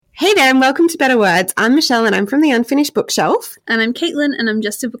and welcome to Better Words. I'm Michelle and I'm from the Unfinished Bookshelf. And I'm Caitlin and I'm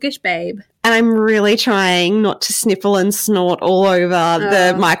just a bookish babe. And I'm really trying not to sniffle and snort all over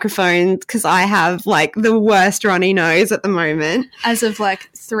the microphone because I have like the worst runny nose at the moment. As of like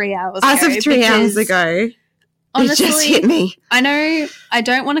 3 hours ago. As of 3 hours ago. Honestly, it just hit me. I know I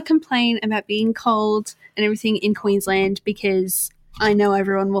don't want to complain about being cold and everything in Queensland because I know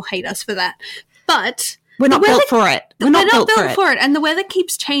everyone will hate us for that. But we're not built for it. We're not built for it. And the weather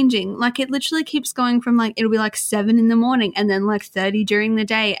keeps changing. Like it literally keeps going from like it'll be like 7 in the morning and then like 30 during the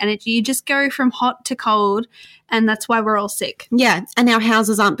day. And you just go from hot to cold and that's why we're all sick. Yeah. And our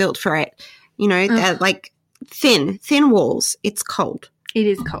houses aren't built for it. You know, they're like thin walls. It's cold. It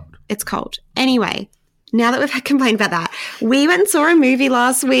is cold. It's cold. Anyway. Now that we've complained about that, we went and saw a movie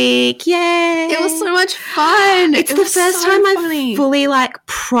last week. Yay! It was so much fun. It's the first time I've fully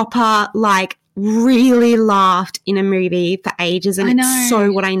proper really laughed in a movie for ages, and it's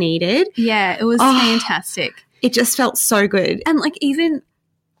so what I needed. Yeah, it was fantastic. It just felt so good. And like even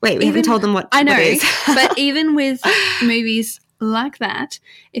we haven't told them what I know, what it is. But even with movies like that,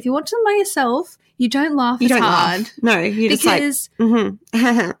 if you watch them by yourself, you don't laugh as hard. Laugh. No, you're just like,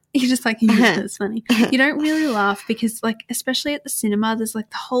 you're just like, that's funny. You don't really laugh because, like, especially at the cinema, there's like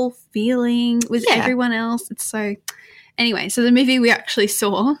the whole feeling with everyone else. It's so. Anyway, so the movie we actually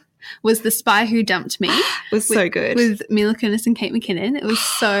saw was The Spy Who Dumped Me. It was so good with Mila Kunis and Kate McKinnon. It was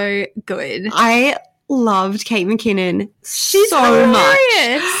so good. I loved Kate McKinnon so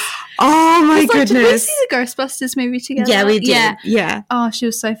hilarious. much. Oh my goodness. Did we see the Ghostbusters movie together? Yeah, we did. Yeah. Oh, she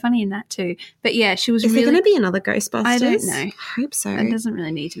was so funny in that too. But yeah, she was Is there going to be another Ghostbusters? I don't know. I hope so. It doesn't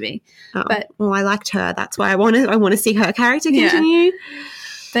really need to be. Oh, but well, I liked her. That's why I want to see her character continue. Yeah.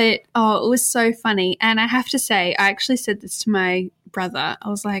 But it was so funny. And I have to say, I actually said this to my brother. I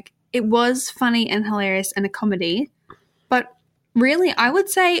was like, it was funny and hilarious and a comedy, but really, I would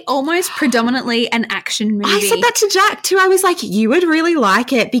say almost predominantly an action movie. I said that to Jack too. I was like, you would really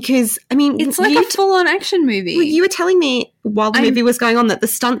like it because, I mean, it's like a full-on action movie. Well, you were telling me while the movie was going on that the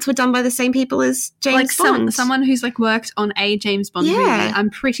stunts were done by the same people as James Bond. Someone who's like worked on a James Bond movie. I'm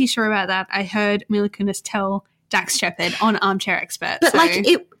pretty sure about that. I heard Mila Kunis tell Dax Shepard on Armchair Expert. But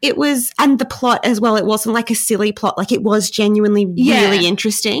it was, and the plot as well, it wasn't like a silly plot. Like it was genuinely really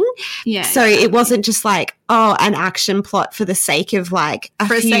interesting. Yeah. So it wasn't just like, an action plot for the sake of like a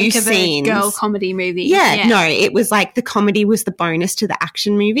few scenes. A girl comedy movie. Yeah. No, it was like the comedy was the bonus to the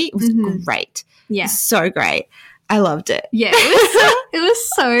action movie. It was great. Yeah. So great. I loved it. Yeah, it was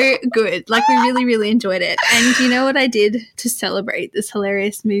so good. Like we really, really enjoyed it. And you know what I did to celebrate this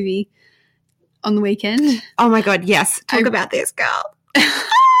hilarious movie on the weekend? Oh my God, yes. Talk about this, girl.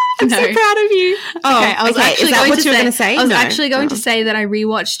 I'm so proud of you. Okay, I was actually is that what you were going to say? I was actually going to say that I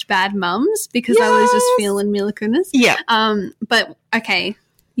rewatched Bad Mums because I was just feeling Mila Kunis. Yeah. But okay,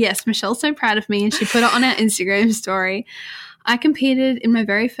 yes, Michelle's so proud of me and she put it on our Instagram story. I competed in my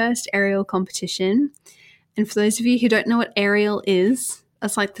very first aerial competition. And for those of you who don't know what aerial is,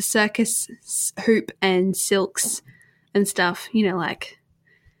 it's like the circus hoop and silks and stuff, you know, like,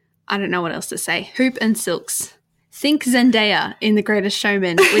 I don't know what else to say. Hoop and silks. Think Zendaya in The Greatest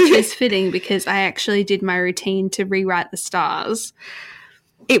Showman, which is fitting because I actually did my routine to rewrite the stars.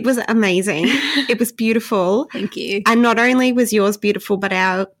 It was amazing. It was beautiful. Thank you. And not only was yours beautiful, but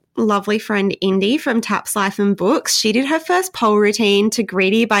our lovely friend Indy from Taps Life and Books, she did her first pole routine to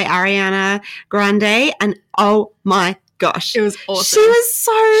Greedy by Ariana Grande, and oh my gosh. It was awesome. She was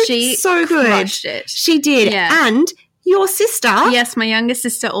so good. She crushed it. She did. Yeah. And your sister. Yes, my younger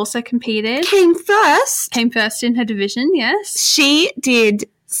sister also competed. Came first in her division, yes. She did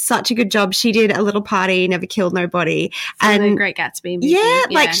such a good job. She did A Little Party, Never Killed Nobody. And The Great Gatsby movie. Yeah,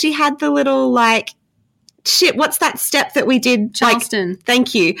 like she had the little what's that step that we did? Charleston.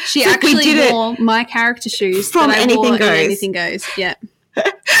 Thank you. She actually wore my character shoes from Anything Goes. Anything Goes, yeah.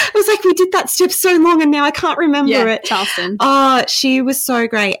 I was like, we did that step so long and now I can't remember it. Charleston. Oh, she was so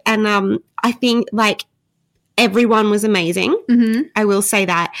great. And I think everyone was amazing. Mm-hmm. I will say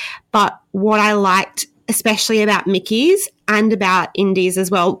that. But what I liked especially about Mickey's and about Indy's as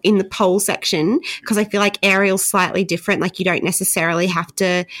well in the pole section, because I feel like Ariel's slightly different. Like you don't necessarily have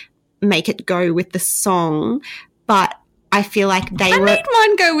to make it go with the song, but I feel like I made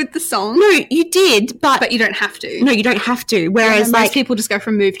mine go with the song. No, you did, but you don't have to. No, you don't have to. Whereas most people just go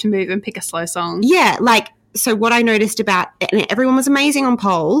from move to move and pick a slow song. Yeah, so what I noticed about, and everyone was amazing on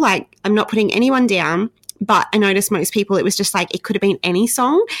pole, I'm not putting anyone down, but I noticed most people, it was just it could have been any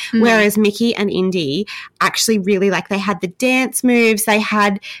song, whereas Mickey and Indy actually really, they had the dance moves, they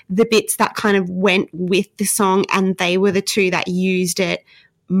had the bits that kind of went with the song, and they were the two that used it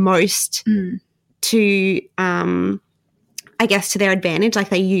most to, I guess, to their advantage. Like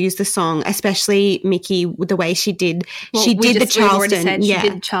they used the song, especially Mickey, with the way she did. She did the Charleston. She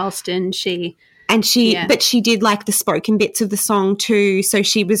did Charleston. But she did like the spoken bits of the song too. So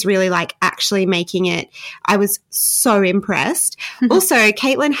she was really like actually making it. I was so impressed. Also,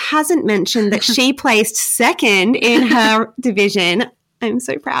 Caitlin hasn't mentioned that she placed second in her division. I'm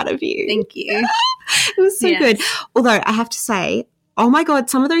so proud of you. Thank you. It was so good. Although I have to say, oh my God,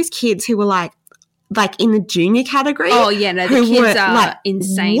 some of those kids who were like in the junior category. Oh yeah, no, the kids are like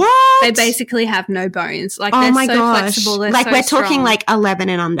insane. What? They basically have no bones. Like they're so flexible. They're like so we're strong. talking like 11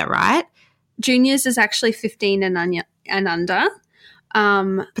 and under, right? Juniors is actually 15 and under.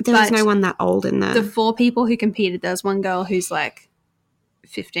 But there was no one that old in there. The 4 people who competed, there's one girl who's like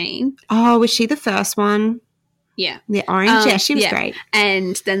 15. Oh, was she the first one? Yeah. The orange? Yeah, she was great.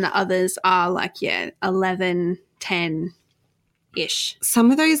 And then the others are like, 11, 10-ish.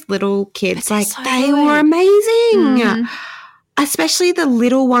 Some of those little kids, like, so they good. were amazing. Especially the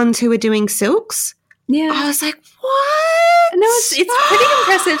little ones who were doing silks. Yeah. I was like, what? No, it's pretty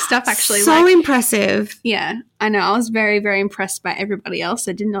impressive stuff, actually. So impressive. Yeah, I know. I was very, very impressed by everybody else.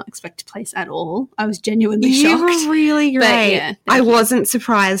 I did not expect to place at all. I was genuinely shocked. You were really great. Yeah, I wasn't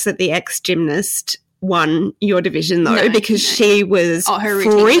surprised that the ex-gymnast won your division though, because she was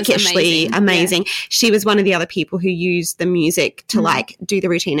freakishly amazing. Yeah. She was one of the other people who used the music to like do the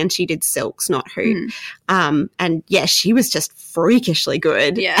routine, and she did silks, not hoop. And yeah, she was just freakishly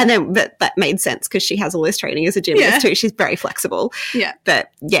good. Yeah. And then that made sense because she has all this training as a gymnast too. She's very flexible. Yeah. But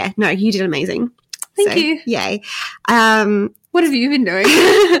yeah, no, you did amazing. Thank you. Yay. What have you been doing?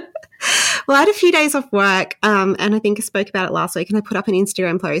 Well, I had a few days off work, and I think I spoke about it last week, and I put up an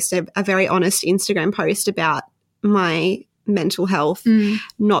Instagram post, a very honest Instagram post about my mental health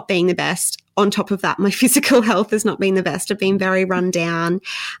not being the best. On top of that, my physical health has not been the best. I've been very run down.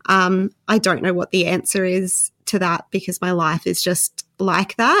 I don't know what the answer is to that because my life is just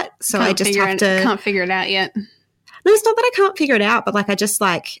like that. So I just can't figure it out yet. No, it's not that I can't figure it out, but like I just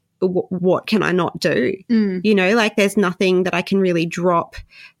like, what can I not do? You know, like there's nothing that I can really drop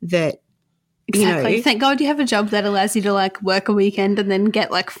that, exactly. You know. Thank God you have a job that allows you to like work a weekend and then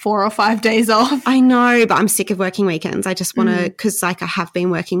get like 4 or 5 days off. I know, but I'm sick of working weekends. I just want to, because like I have been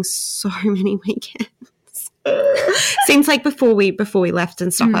working so many weekends. Seems like before we left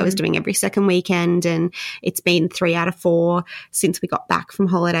and stuff, I was doing every second weekend, and it's been 3 out of 4 since we got back from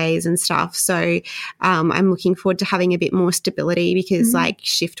holidays and stuff. So I'm looking forward to having a bit more stability because like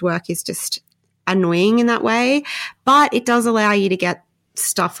shift work is just annoying in that way, but it does allow you to get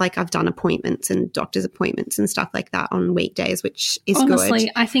stuff like I've done appointments and doctor's appointments and stuff like that on weekdays, which is honestly,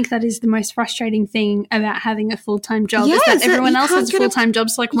 good. I think that is the most frustrating thing about having a full-time job is that everyone else has full-time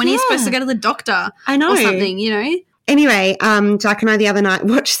jobs. Like when are you supposed to go to the doctor? I know. Or something, you know? Anyway, Jack and I the other night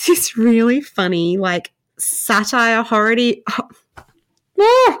watched this really funny like satire horror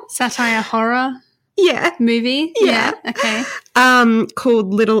movie. Yeah. Okay.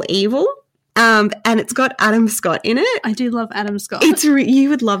 Called Little Evil. And it's got Adam Scott in it. I do love Adam Scott. You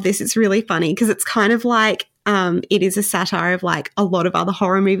would love this. It's really funny because it's kind of like it is a satire of like a lot of other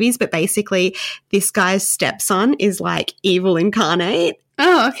horror movies, but basically this guy's stepson is like evil incarnate.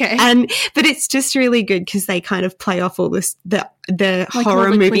 Oh, okay. But it's just really good because they kind of play off all this the like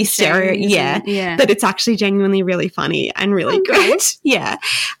horror movie stereo. Yeah. But it's actually genuinely really funny and really good. Yeah.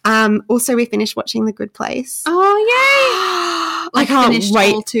 Also, we finished watching The Good Place. Oh, yay! I can't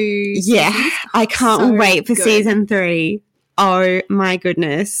wait. All 2 seasons? I can't wait for season 3. Oh my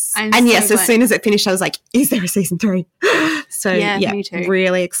goodness. As soon as it finished, I was like, is there a season 3? So yeah, me too.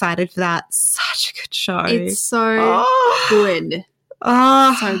 Really excited for that. Such a good show. It's so good.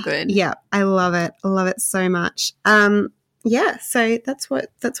 Oh, so good. Yeah, I love it. I love it so much. Yeah, so that's what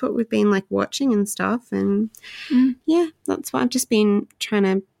we've been like watching and stuff, and yeah, that's what I've just been trying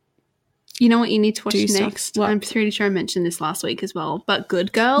to. You know what you need to watch next? I'm pretty sure I mentioned this last week as well, but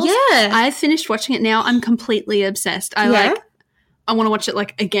Good Girls. Yeah. I've finished watching it now. I'm completely obsessed. I want to watch it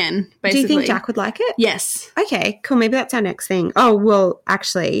like again, basically. Do you think Jack would like it? Yes. Okay, cool. Maybe that's our next thing. Oh, well,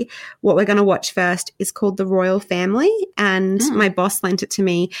 actually, what we're going to watch first is called The Royal Family, and my boss lent it to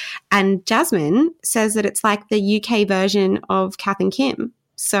me, and Jasmine says that it's like the UK version of Kath and Kim.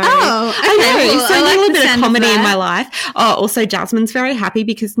 So okay. I know, so I like a little bit of comedy in my life. Oh, also Jasmine's very happy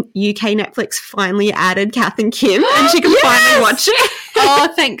because UK Netflix finally added Kath and Kim, and she can finally watch it.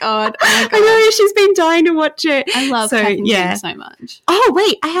 Oh, thank God! Oh my God. I know, she's been dying to watch it. I love Kath and Kim so much. Oh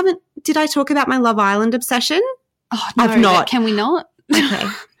wait, I haven't. Did I talk about my Love Island obsession? Oh no, I've not. Can we not? Okay.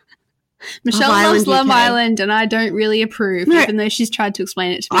 Michelle loves Love Island, and I don't really approve, even though she's tried to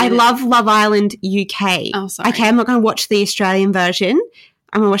explain it to me. I love Love Island UK. Oh, sorry. Okay, I'm not going to watch the Australian version.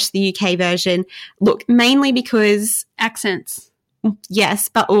 I'm going to watch the UK version. Look, mainly because Accents. yes,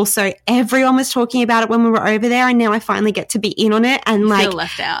 but also everyone was talking about it when we were over there, and now I finally get to be in on it. And like, feel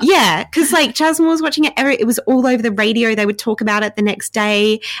left out. Yeah, because like Jasmine was watching it. It was all over the radio. They would talk about it the next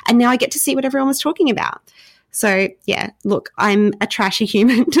day, and now I get to see what everyone was talking about. So yeah, look, I'm a trashy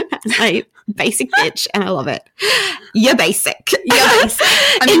human, a basic bitch, and I love it. You're basic. You're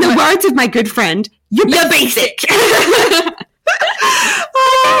basic. In the words of my good friend, you're basic.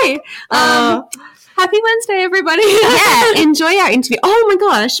 Okay. Happy Wednesday, everybody. Yeah, enjoy our interview. Oh my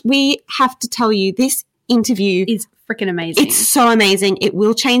gosh, we have to tell you, this interview is freaking amazing. It's so amazing. It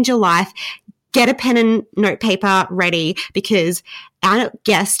will change your life. Get a pen and notepaper ready because our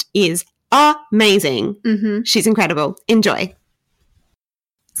guest is amazing. Mm-hmm. She's incredible. Enjoy.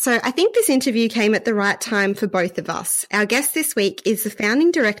 So I think this interview came at the right time for both of us. Our guest this week is the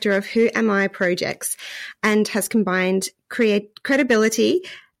founding director of Who Am I Projects and has combined credibility,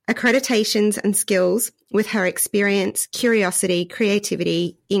 accreditations and skills with her experience, curiosity,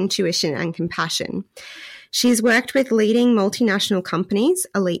 creativity, intuition and compassion. She's worked with leading multinational companies,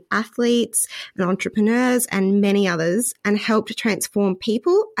 elite athletes and entrepreneurs and many others and helped transform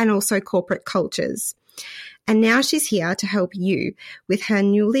people and also corporate cultures. And now she's here to help you with her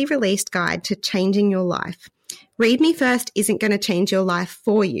newly released guide to changing your life. Read Me First isn't going to change your life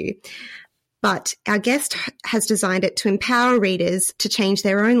for you, but our guest has designed it to empower readers to change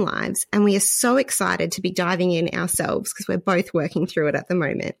their own lives. And we are so excited to be diving in ourselves because we're both working through it at the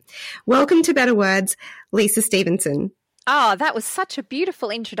moment. Welcome to Better Words, Lisa Stevenson. Oh, that was such a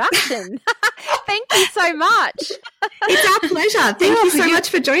beautiful introduction. Thank you so much. It's our pleasure. Thank you so much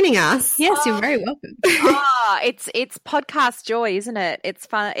for joining us. Yes, you're very welcome. It's podcast joy, isn't it? It's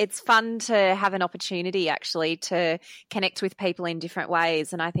fun. It's fun to have an opportunity actually to connect with people in different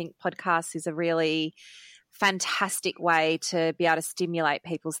ways. And I think podcasts is a really fantastic way to be able to stimulate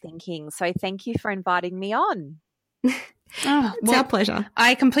people's thinking. So thank you for inviting me on. It's our pleasure.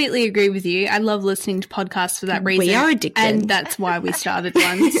 I completely agree with you. I love listening to podcasts for that reason. We are addicted. And that's why we started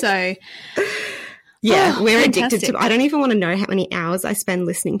one. So yeah, we're fantastic. addicted to. I don't even want to know how many hours I spend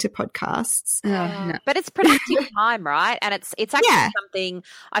listening to podcasts. No. But it's productive time, right? And it's actually something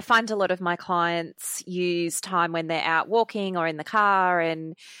I find a lot of my clients use time when they're out walking or in the car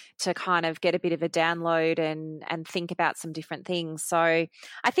and to kind of get a bit of a download and think about some different things. So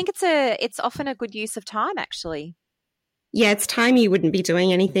I think it's often a good use of time actually. Yeah, it's time you wouldn't be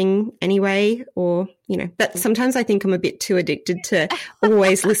doing anything anyway, or, but sometimes I think I'm a bit too addicted to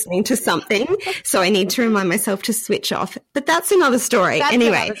always listening to something. So I need to remind myself to switch off. But that's another story. That's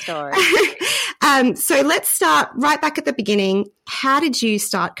anyway. Another story. So let's start right back at the beginning. How did you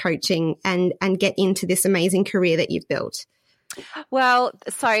start coaching and get into this amazing career that you've built? Well,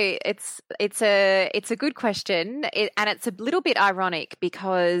 so it's a good question, and it's a little bit ironic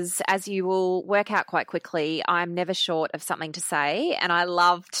because, as you will work out quite quickly, I'm never short of something to say, and I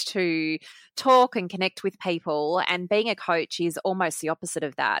loved to talk and connect with people. And being a coach is almost the opposite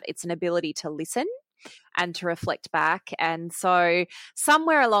of that. It's an ability to listen and to reflect back. And so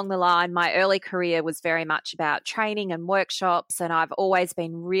somewhere along the line, my early career was very much about training and workshops. And I've always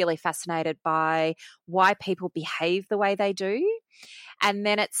been really fascinated by why people behave the way they do. And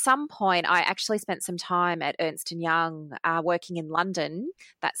then at some point, I actually spent some time at Ernst & Young working in London.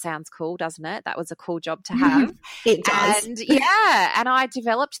 That sounds cool, doesn't it? That was a cool job to have. It does. And and I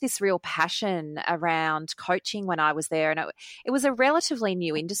developed this real passion around coaching when I was there. And it was a relatively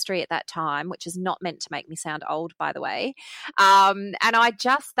new industry at that time, which is not meant to make me sound old, by the way. And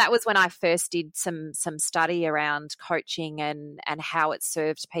that was when I first did some study around coaching and how it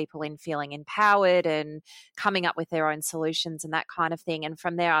served people in feeling empowered and coming up with their own solutions and that kind of thing. And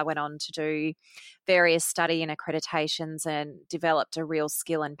from there, I went on to do various study and accreditations and developed a real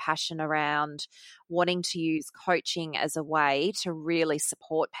skill and passion around wanting to use coaching as a way to really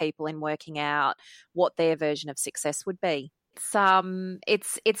support people in working out what their version of success would be.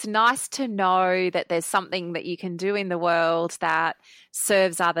 It's nice to know that there's something that you can do in the world that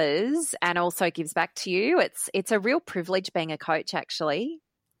serves others and also gives back to you. It's a real privilege being a coach, actually.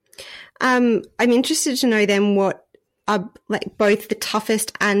 I'm interested to know then what are like both the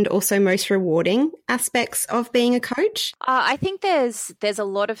toughest and also most rewarding aspects of being a coach? I think there's a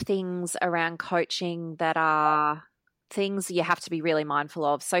lot of things around coaching that are things you have to be really mindful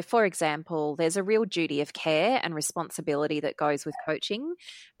of. So, for example, there's a real duty of care and responsibility that goes with coaching.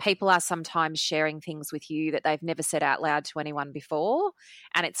 People are sometimes sharing things with you that they've never said out loud to anyone before.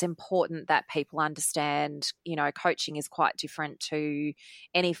 And it's important that people understand, coaching is quite different to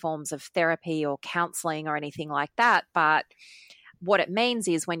any forms of therapy or counseling or anything like that. But what it means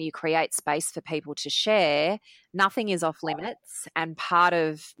is when you create space for people to share, nothing is off limits. And part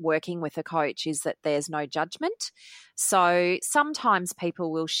of working with a coach is that there's no judgment. So sometimes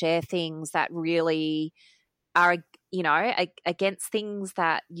people will share things that really are, against things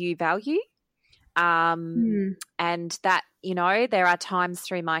that you value. And that, there are times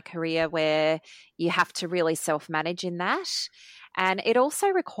through my career where you have to really self-manage in that. And it also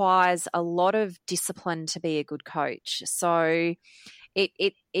requires a lot of discipline to be a good coach. So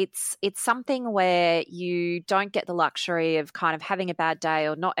it's something where you don't get the luxury of kind of having a bad day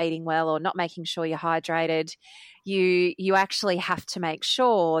or not eating well or not making sure you're hydrated. You actually have to make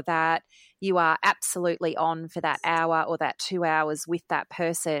sure that you are absolutely on for that hour or that 2 hours with that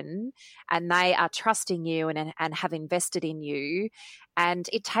person, and they are trusting you and have invested in you. And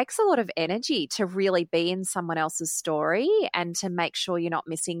it takes a lot of energy to really be in someone else's story and to make sure you're not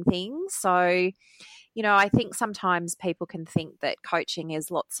missing things. So, I think sometimes people can think that coaching is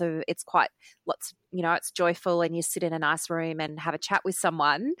it's joyful and you sit in a nice room and have a chat with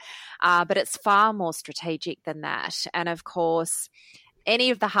someone, but it's far more strategic than that. And of course,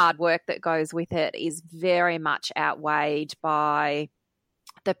 any of the hard work that goes with it is very much outweighed by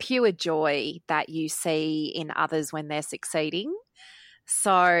the pure joy that you see in others when they're succeeding.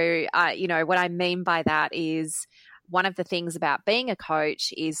 So, what I mean by that is one of the things about being a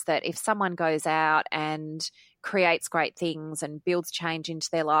coach is that if someone goes out and creates great things and builds change into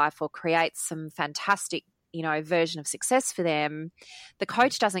their life or creates some fantastic, version of success for them, the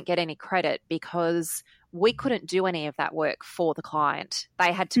coach doesn't get any credit because we couldn't do any of that work for the client.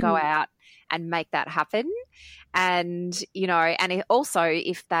 They had to go out and make that happen. And, and also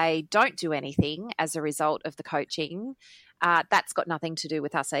if they don't do anything as a result of the coaching, that's got nothing to do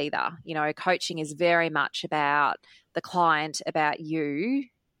with us either. Coaching is very much about the client, about you,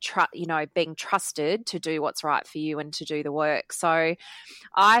 being trusted to do what's right for you and to do the work. So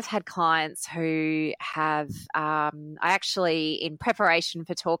I've had clients who have, I actually, in preparation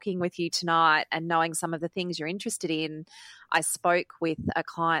for talking with you tonight and knowing some of the things you're interested in, I spoke with a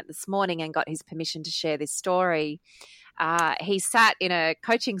client this morning and got his permission to share this story. He sat in a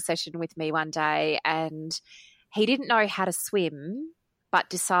coaching session with me one day and he didn't know how to swim, but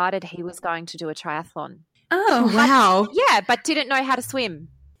decided he was going to do a triathlon. Oh, wow. But didn't know how to swim.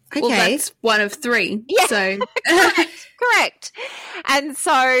 Okay. Well, that's one of three. Yeah. So Correct. And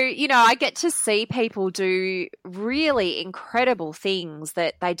so, I get to see people do really incredible things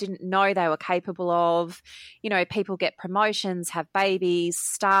that they didn't know they were capable of. People get promotions, have babies,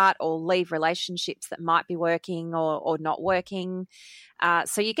 start or leave relationships that might be working or not working.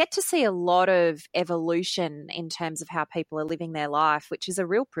 So you get to see a lot of evolution in terms of how people are living their life, which is a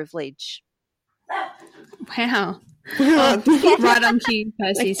real privilege. wow. Right on cue,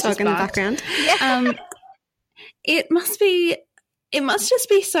 Percy's Talk in the background. It must just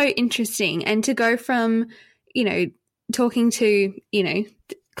be so interesting, and to go from, talking to,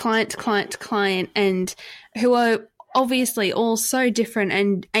 client to client to client, and who are obviously all so different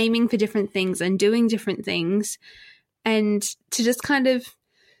and aiming for different things and doing different things, and to just kind of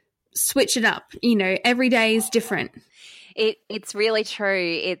switch it up, every day is different. It's really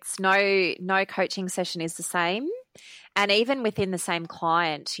true. It's no coaching session is the same. And even within the same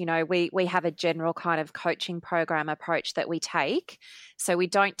client, we have a general kind of coaching program approach that we take. So we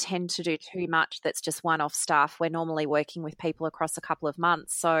don't tend to do too much that's just one-off stuff. We're normally working with people across a couple of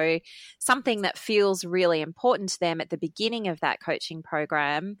months. So something that feels really important to them at the beginning of that coaching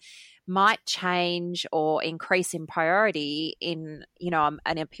program might change or increase in priority in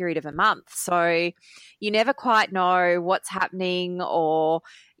a period of a month. So you never quite know what's happening or,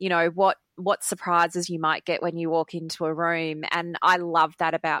 what surprises you might get when you walk into a room. And I love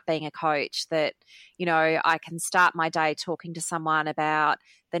that about being a coach, that, I can start my day talking to someone about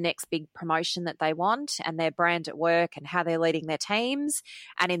the next big promotion that they want and their brand at work and how they're leading their teams.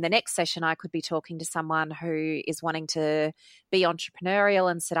 And in the next session, I could be talking to someone who is wanting to be entrepreneurial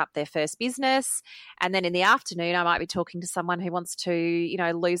and set up their first business. And then in the afternoon, I might be talking to someone who wants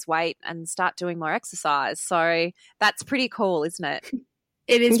to, lose weight and start doing more exercise. So that's pretty cool, isn't it?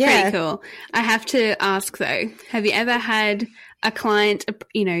 It is pretty cool. I have to ask though, have you ever had a client,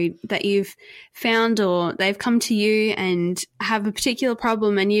 that you've found or they've come to you and have a particular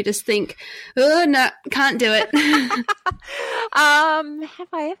problem and you just think, oh, no, can't do it? Have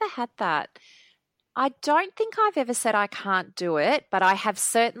I ever had that? I don't think I've ever said I can't do it, but I have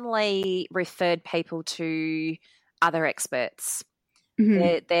certainly referred people to other experts.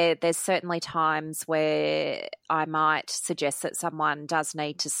 Mm-hmm. There's certainly times where I might suggest that someone does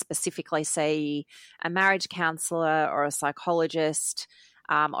need to specifically see a marriage counsellor or a psychologist,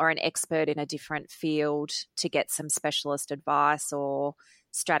 or an expert in a different field to get some specialist advice or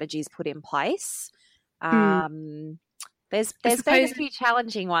strategies put in place. There's been a few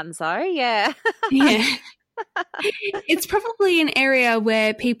challenging ones though, yeah. Yeah. It's probably an area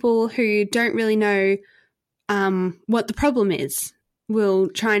where people who don't really know what the problem is will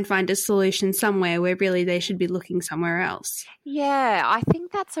try and find a solution somewhere where really they should be looking somewhere else. Yeah, I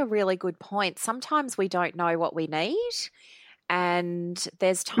think that's a really good point. Sometimes we don't know what we need. And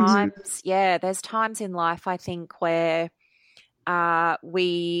there's times, there's times in life, I think, where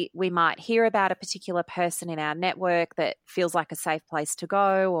we might hear about a particular person in our network that feels like a safe place to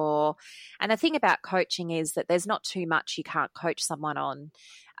go. And the thing about coaching is that there's not too much you can't coach someone on.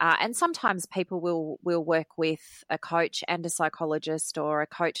 And sometimes people will work with a coach and a psychologist, or a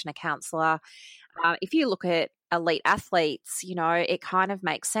coach and a counsellor. If you look at elite athletes, it kind of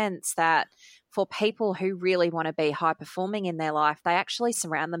makes sense that for people who really want to be high performing in their life, they actually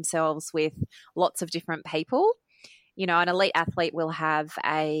surround themselves with lots of different people. An elite athlete will have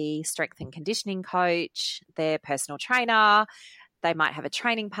a strength and conditioning coach, their personal trainer. They might have a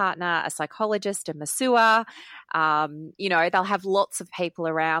training partner, a psychologist, a masseur. They'll have lots of people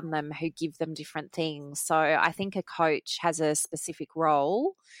around them who give them different things. So I think a coach has a specific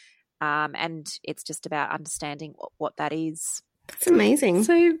role, and it's just about understanding what that is. That's amazing.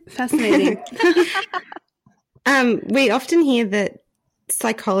 So fascinating. We often hear that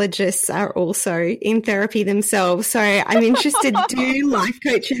psychologists are also in therapy themselves. So I'm interested, do life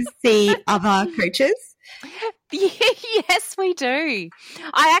coaches see other coaches? Yes, we do.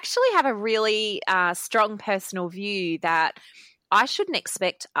 I actually have a really strong personal view that I shouldn't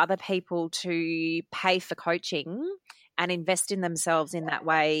expect other people to pay for coaching and invest in themselves in that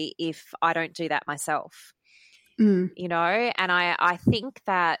way if I don't do that myself. And I think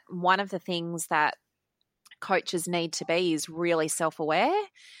that one of the things that coaches need to be is really self-aware.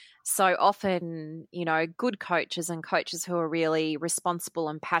 So often, good coaches and coaches who are really responsible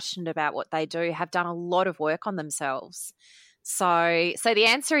and passionate about what they do have done a lot of work on themselves. So the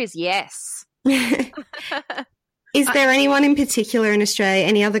answer is yes. Is there anyone in particular in Australia,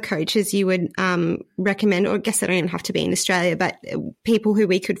 any other coaches you would recommend, or I guess they don't even have to be in Australia, but people who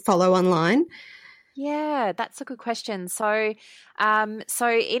we could follow online? Yeah, that's a good question. So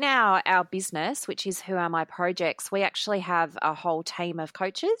in our business, which is Who Are My Projects, we actually have a whole team of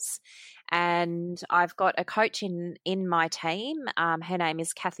coaches, and I've got a coach in my team. Her name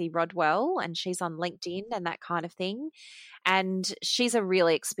is Kathy Rodwell, and she's on LinkedIn and that kind of thing. And she's a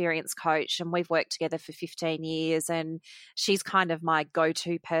really experienced coach, and we've worked together for 15 years, and she's kind of my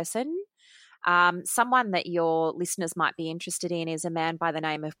go-to person. Someone that your listeners might be interested in is a man by the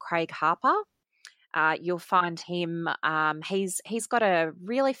name of Craig Harper. You'll find him, he's got a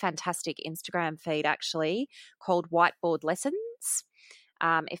really fantastic Instagram feed actually called Whiteboard Lessons.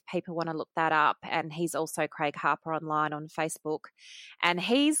 If people want to look that up, and he's also Craig Harper online on Facebook, and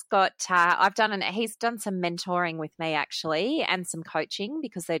he's got he's done some mentoring with me actually, and some coaching,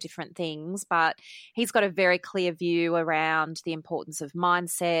 because they're different things, but he's got a very clear view around the importance of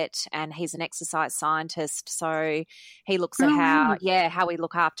mindset, and he's an exercise scientist, so he looks at how we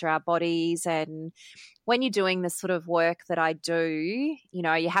look after our bodies. And when you're doing the sort of work that I do,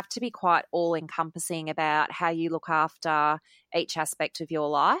 you have to be quite all-encompassing about how you look after each aspect of your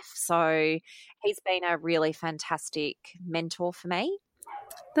life. So he's been a really fantastic mentor for me.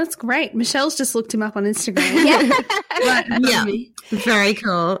 That's great. Michelle's just looked him up on Instagram. Yeah. Very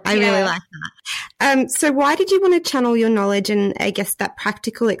cool. I really like that. So why did you want to channel your knowledge and I guess that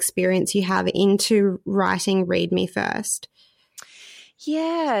practical experience you have into writing Read Me First?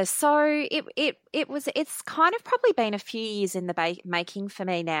 Yeah, so it's kind of probably been a few years in the making for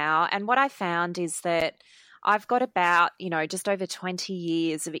me now. And what I found is that I've got about, just over 20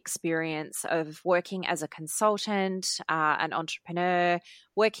 years of experience of working as a consultant, an entrepreneur,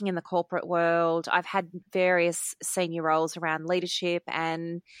 working in the corporate world. I've had various senior roles around leadership,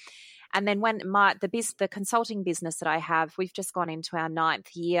 and then when the consulting business that I have, we've just gone into our 9th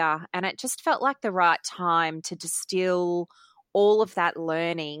year, and it just felt like the right time to distill all of that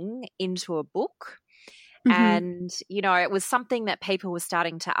learning into a book. Mm-hmm. And, it was something that people were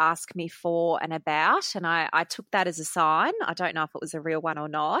starting to ask me for and about, and I took that as a sign. I don't know if it was a real one or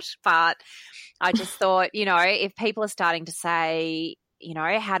not, but I just thought, if people are starting to say,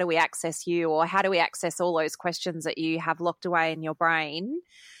 how do we access you, or how do we access all those questions that you have locked away in your brain?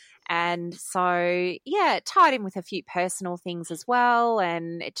 And so, it tied in with a few personal things as well,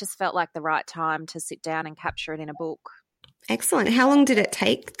 and it just felt like the right time to sit down and capture it in a book. Excellent. How long did it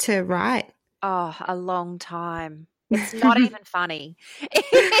take to write? Oh, a long time. It's not even funny.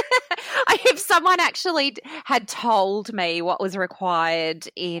 If someone actually had told me what was required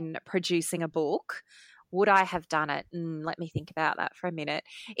in producing a book, would I have done it? Let me think about that for a minute.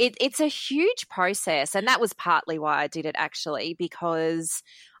 It's a huge process, and that was partly why I did it, actually, because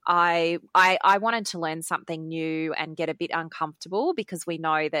I wanted to learn something new and get a bit uncomfortable, because we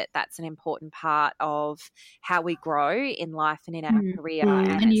know that that's an important part of how we grow in life and in our career.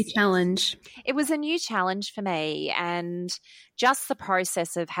 A new challenge. It was a new challenge for me, and just the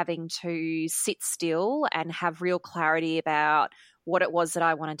process of having to sit still and have real clarity about what it was that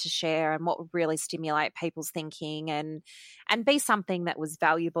I wanted to share and what would really stimulate people's thinking and be something that was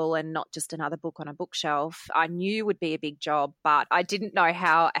valuable and not just another book on a bookshelf, I knew would be a big job, but I didn't know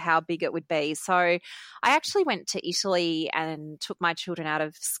how big it would be. So I actually went to Italy and took my children out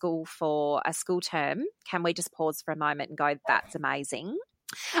of school for a school term. Can we just pause for a moment and go, that's amazing?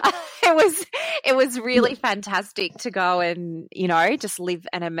 It was really fantastic to go and, just live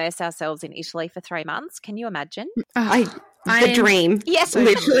and immerse ourselves in Italy for 3 months. Can you imagine? The dream. Yes.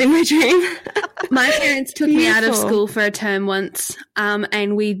 Literally my dream. My parents took me out of school for a term once,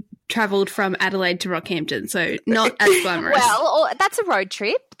 and we travelled from Adelaide to Rockhampton, so not as glamorous. Well, that's a road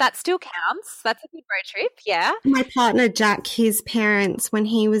trip. That still counts. That's a good road trip, yeah. My partner, Jack, his parents, when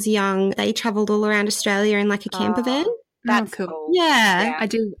he was young, they travelled all around Australia in like a camper van. That's cool. cool. Yeah. I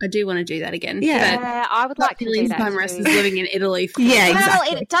do want to do that again. Yeah, I would like to do that glamorous too. As living in Italy. Exactly.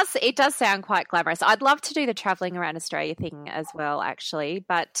 Well, it does sound quite glamorous. I'd love to do the travelling around Australia thing as well, actually.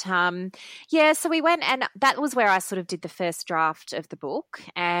 But so we went, and that was where I sort of did the first draft of the book,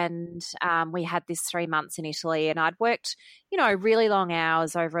 and we had this 3 months in Italy, and I'd worked, really long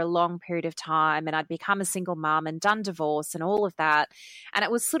hours over a long period of time, and I'd become a single mum and done divorce and all of that. And it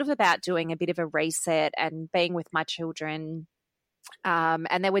was sort of about doing a bit of a reset and being with my children.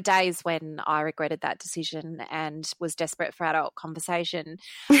 And there were days when I regretted that decision and was desperate for adult conversation.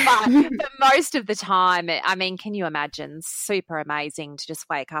 But for most of the time, I mean, can you imagine? Super amazing to just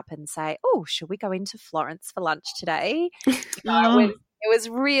wake up and say, oh, should we go into Florence for lunch today? It was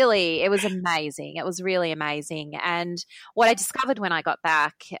amazing. It was really amazing. And what I discovered when I got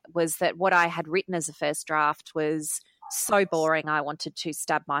back was that what I had written as a first draft was so boring I wanted to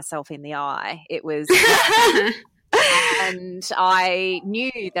stab myself in the eye. It was... And I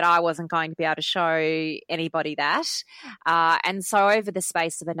knew that I wasn't going to be able to show anybody that. And so over the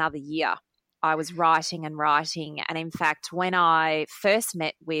space of another year, I was writing and writing. And in fact, when I first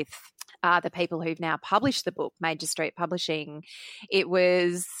met with the people who've now published the book, Major Street Publishing, it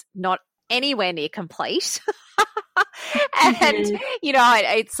was not anywhere near complete. And,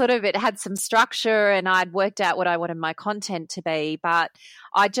 it had some structure, and I'd worked out what I wanted my content to be, but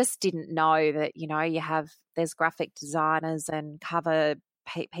I just didn't know that, there's graphic designers and cover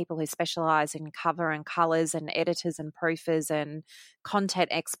people who specialize in cover and colors and editors and proofers and content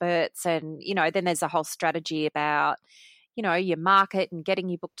experts. And, then there's a whole strategy about, your market and getting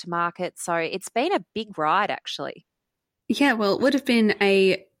your book to market. So it's been a big ride, actually. Yeah, well, it would have been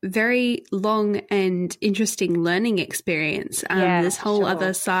a very long and interesting learning experience. This whole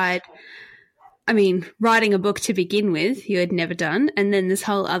other side, I mean, writing a book to begin with, you had never done, and then this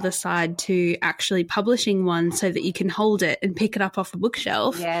whole other side to actually publishing one so that you can hold it and pick it up off a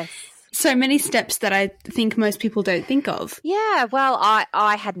bookshelf. Yes. So many steps that I think most people don't think of. Yeah, well,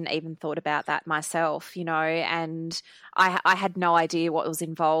 I hadn't even thought about that myself, and I had no idea what was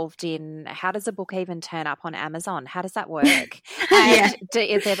involved in how does a book even turn up on Amazon? How does that work? And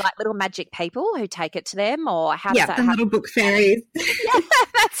is there like little magic people who take it to them, or how does that happen? Little book fairies. Yeah,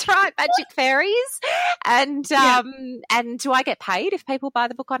 that's right, magic fairies. And and do I get paid if people buy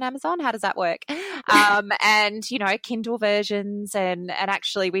the book on Amazon? How does that work? And Kindle versions, and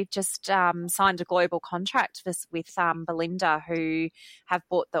actually we've just signed a global contract with Belinda, who have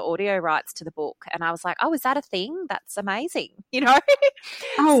bought the audio rights to the book. And I was like, oh, is that a thing? That's amazing,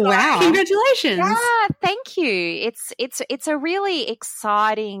 Oh, wow. Congratulations. Yeah, thank you. It's a really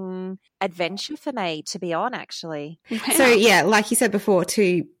exciting adventure for me to be on, actually. Wow. So, yeah, like you said before,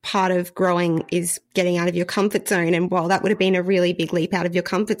 too, part of growing is getting out of your comfort zone. And while that would have been a really big leap out of your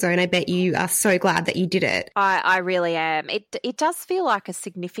comfort zone, I bet you are so glad that you did it. I really am. It does feel like a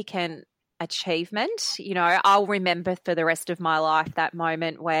significant achievement. I'll remember for the rest of my life that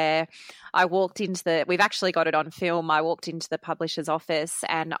moment where I walked into we've actually got it on film. I walked into the publisher's office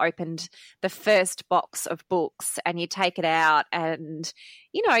and opened the first box of books, and you take it out and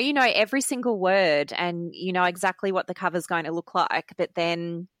you know every single word, and you know exactly what the cover's going to look like, but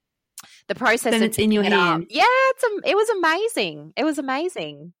then the process then it's in your hand. Yeah, it was amazing. It was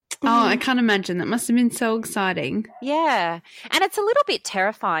amazing. Oh, I can't imagine. That must have been so exciting. Yeah. And it's a little bit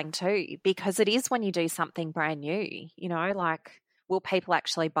terrifying too, because it is when you do something brand new, like, will people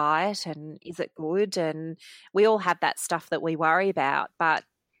actually buy it and is it good? And we all have that stuff that we worry about. But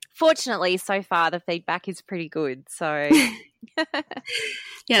fortunately, so far, the feedback is pretty good. So,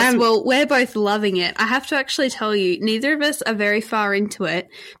 yes, well, we're both loving it. I have to actually tell you, neither of us are very far into it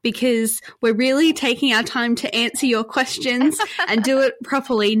because we're really taking our time to answer your questions and do it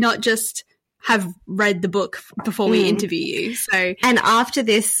properly, not just have read the book before we interview you. So, and after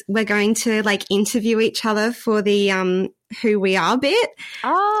this, we're going to like interview each other for the who we are bit.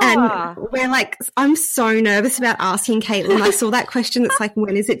 Oh. And we're like, I'm so nervous about asking Caitlin. I saw that question that's like,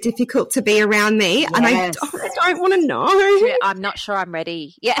 when is it difficult to be around me? Yes. And I don't want to know. I'm not sure I'm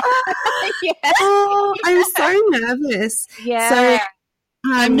ready. Yeah. Yeah. Oh, I'm so nervous. Yeah. So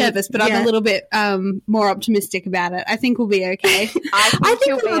I'm nervous, but I'm a little bit more optimistic about it. I think we'll be okay. I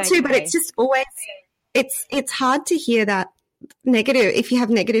think we will too, but it's just always it's hard to hear that negative if you have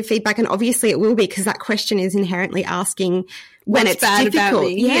negative feedback, and obviously it will be because that question is inherently asking when what's it's bad difficult.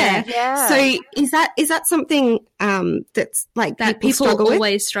 About me. Yeah. So is that something that's like that people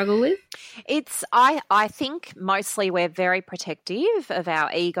always struggle with? It's I think mostly we're very protective of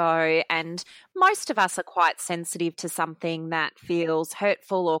our ego, and most of us are quite sensitive to something that feels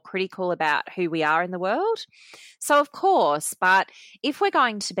hurtful or critical about who we are in the world. So of course, but if we're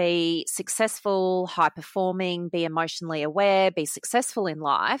going to be successful, high performing, be emotionally aware, be successful in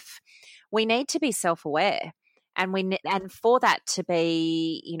life, we need to be self-aware. And for that to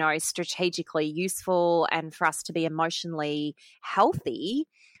be, strategically useful and for us to be emotionally healthy,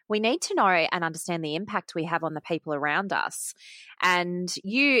 we need to know and understand the impact we have on the people around us. And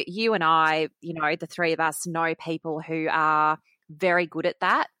you and I, the three of us know people who are very good at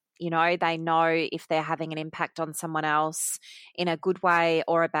that. They know if they're having an impact on someone else in a good way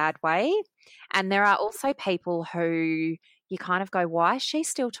or a bad way. And there are also people who you kind of go, why is she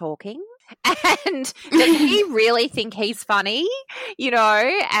still talking? And does he really think he's funny?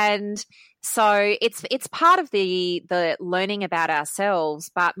 And so it's part of the learning about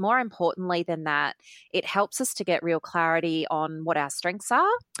ourselves, but more importantly than that, it helps us to get real clarity on what our strengths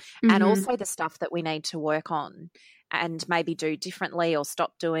are and also the stuff that we need to work on and maybe do differently or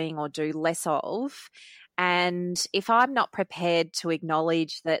stop doing or do less of. And if I'm not prepared to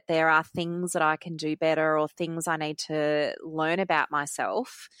acknowledge that there are things that I can do better or things I need to learn about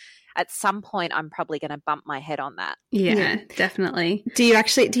myself, at some point I'm probably going to bump my head on that. Yeah, definitely. Do you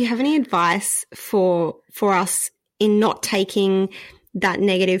have any advice for us in not taking that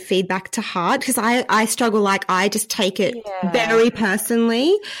negative feedback to heart? Because I struggle, like I just take it very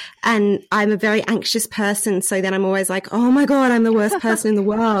personally, and I'm a very anxious person. So then I'm always like, oh my God, I'm the worst person in the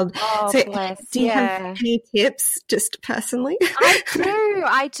world. So do you have any tips just personally?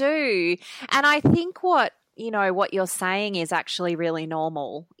 I do. And I think what you're saying is actually really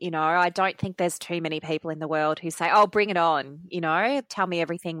normal. I don't think there's too many people in the world who say, oh, bring it on, tell me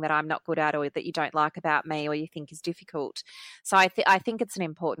everything that I'm not good at or that you don't like about me or you think is difficult. So I think it's an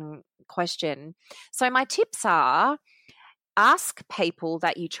important question. So my tips are, ask people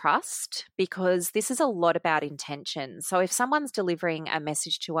that you trust, because this is a lot about intention. So if someone's delivering a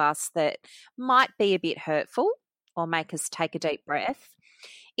message to us that might be a bit hurtful or make us take a deep breath,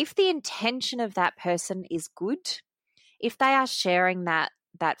 if the intention of that person is good, if they are sharing that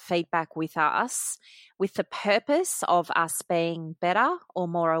feedback with us with the purpose of us being better or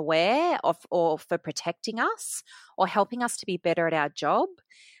more aware of, or for protecting us or helping us to be better at our job,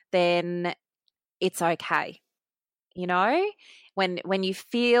 then it's okay. When you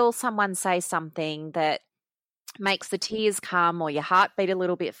feel someone say something that makes the tears come or your heart beat a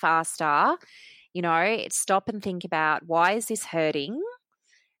little bit faster, stop and think about, why is this hurting?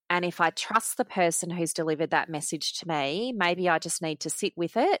 And if I trust the person who's delivered that message to me, maybe I just need to sit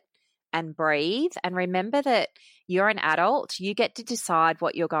with it and breathe and remember that you're an adult. You get to decide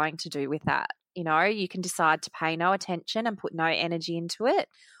what you're going to do with that. You can decide to pay no attention and put no energy into it,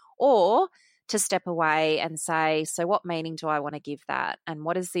 or to step away and say, so what meaning do I want to give that? And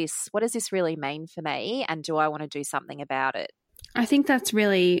what does this really mean for me? And do I want to do something about it? I think that's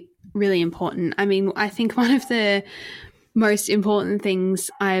really, really important. I mean, I think one of the most important things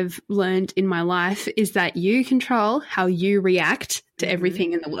I've learned in my life is that you control how you react to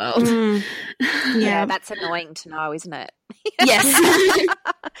everything in the world. Yeah, that's annoying to know, isn't it? Yes.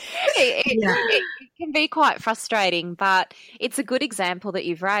 It can be quite frustrating, but it's a good example that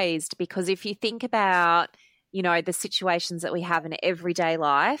you've raised, because if you think about, the situations that we have in everyday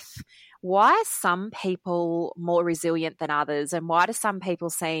life, why are some people more resilient than others, and why do some people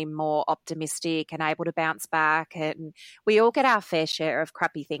seem more optimistic and able to bounce back? And we all get our fair share of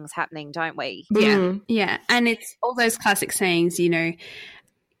crappy things happening, don't we? Yeah. Yeah. And it's all those classic sayings, you know,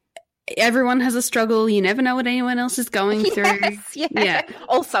 everyone has a struggle. You never know what anyone else is going through. Yeah.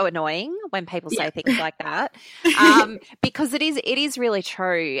 Also annoying when people say things like that, because it is really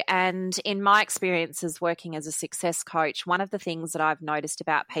true. And in my experiences working as a success coach, one of the things that I've noticed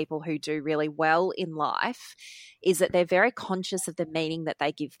about people who do really well in life is that they're very conscious of the meaning that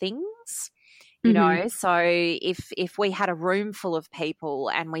they give things. You know, so if we had a room full of people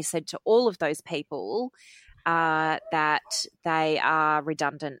and we said to all of those people that they are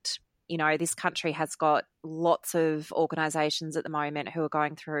redundant. You know, this country has got lots of organisations at the moment who are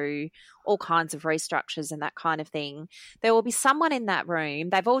going through all kinds of restructures and that kind of thing. There will be someone in that room,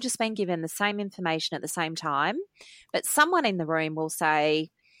 they've all just been given the same information at the same time, but someone in the room will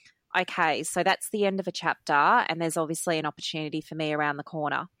say, okay, so that's the end of a chapter and there's obviously an opportunity for me around the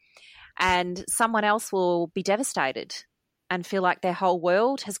corner. And someone else will be devastated and feel like their whole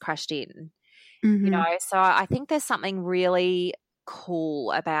world has crashed in. You know, so I think there's something really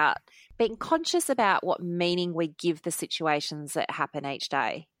cool about being conscious about what meaning we give the situations that happen each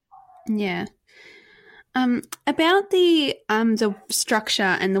day. Yeah. About the structure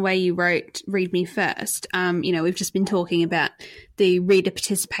and the way you wrote Read Me First, you know, we've just been talking about the reader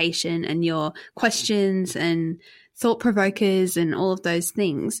participation and your questions and thought provokers and all of those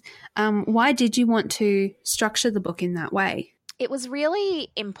things. Why did you want to structure the book in that way? It was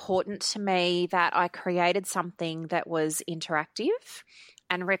really important to me that I created something that was interactive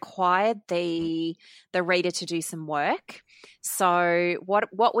and required the reader to do some work. So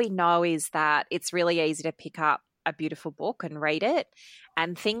what we know is that it's really easy to pick up a beautiful book and read it.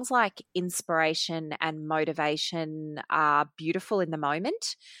 And things like inspiration and motivation are beautiful in the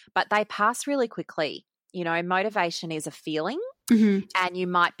moment, but they pass really quickly. You know, motivation is a feeling. And you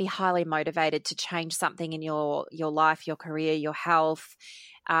might be highly motivated to change something in your life, your career, your health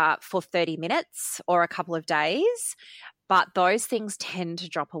for 30 minutes or a couple of days, but those things tend to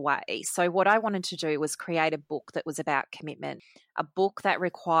drop away. So what I wanted to do was create a book that was about commitment, a book that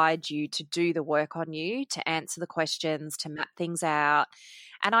required you to do the work on you, to answer the questions, to map things out.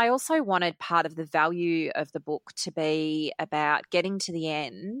 And I also wanted part of the value of the book to be about getting to the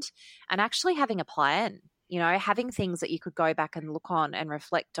end and actually having a plan. You know, having things that you could go back and look on and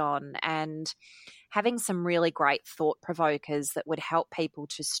reflect on, and having some really great thought provokers that would help people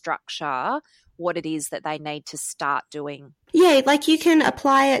to structure what it is that they need to start doing. Yeah, like you can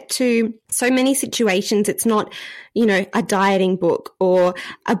apply it to so many situations. It's not, you know, a dieting book or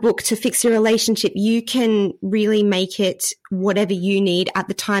a book to fix your relationship. You can really make it whatever you need at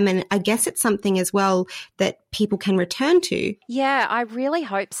the time. And I guess it's something as well that people can return to. Yeah, I really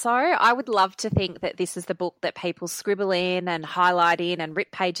hope so. I would love to think that this is the book that people scribble in and highlight in and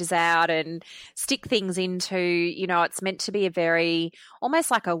rip pages out and stick things into. You know, it's meant to be a very,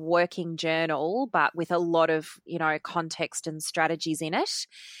 almost like a working journal, but with a lot of, you know, context and strategies in it.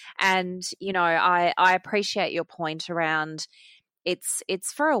 And, you know, I appreciate your point around it's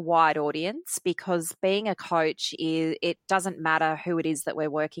for a wide audience, because being a coach it doesn't matter who it is that we're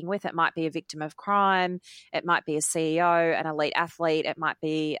working with. It might be a victim of crime, it might be a CEO, an elite athlete, it might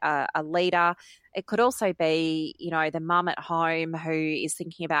be a leader. It could also be, you know, the mum at home who is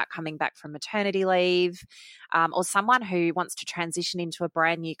thinking about coming back from maternity leave, or someone who wants to transition into a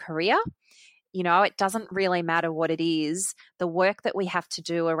brand new career. You know, it doesn't really matter what it is. The work that we have to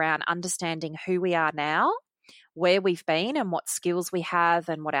do around understanding who we are now, where we've been and what skills we have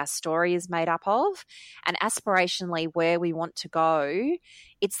and what our story is made up of, and aspirationally where we want to go,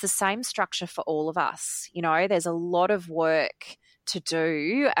 it's the same structure for all of us. You know, there's a lot of work to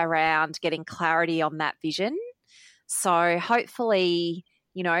do around getting clarity on that vision. So hopefully,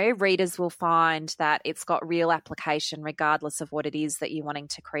 you know, readers will find that it's got real application regardless of what it is that you're wanting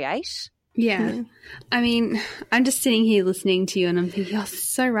to create. Yeah. I mean, I'm just sitting here listening to you and I'm thinking, oh,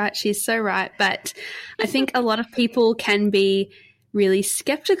 so right. She's so right. But I think a lot of people can be really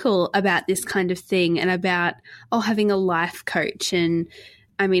skeptical about this kind of thing and about, having a life coach. And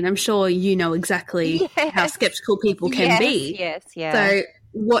I mean, I'm sure you know exactly how skeptical people can be. Yes. So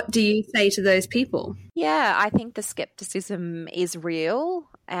what do you say to those people? Yeah, I think the skepticism is real.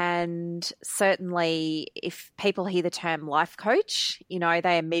 And certainly if people hear the term life coach, you know,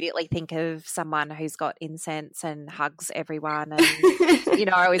 they immediately think of someone who's got incense and hugs everyone and, you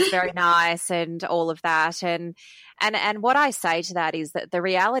know, is very nice and all of that. And what I say to that is that the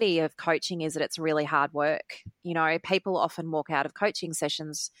reality of coaching is that it's really hard work. You know, people often walk out of coaching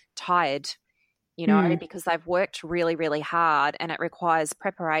sessions tired. you know, because they've worked really, really hard and it requires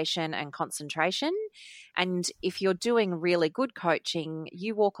preparation and concentration. And if you're doing really good coaching,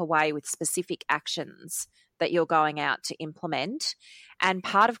 you walk away with specific actions that you're going out to implement. And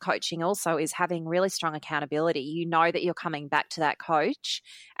part of coaching also is having really strong accountability. You know that you're coming back to that coach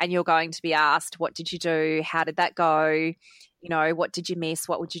and you're going to be asked, what did you do? How did that go? You know, what did you miss?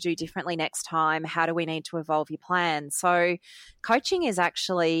 What would you do differently next time? How do we need to evolve your plan? So coaching is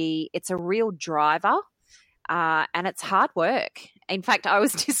actually, it's a real driver. And it's hard work. In fact, I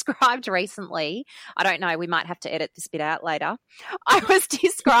was described recently, I don't know, we might have to edit this bit out later. I was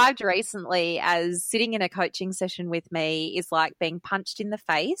described recently as sitting in a coaching session with me is like being punched in the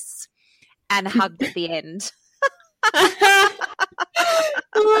face and hugged at the end.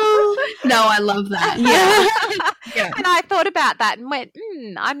 No, I love that. Yeah. And I thought about that and went,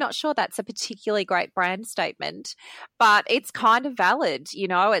 I'm not sure that's a particularly great brand statement, but it's kind of valid. You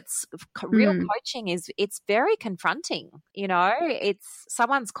know, it's real coaching it's very confronting. You know, it's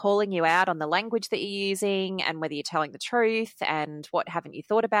someone's calling you out on the language that you're using and whether you're telling the truth and what haven't you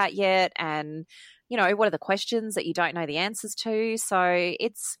thought about yet. And, you know, what are the questions that you don't know the answers to? So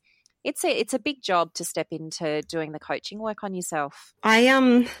it's a big job to step into doing the coaching work on yourself.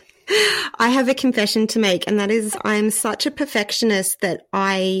 I have a confession to make, and that is I'm such a perfectionist that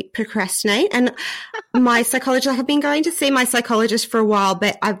I procrastinate. And my psychologist, I have been going to see my psychologist for a while,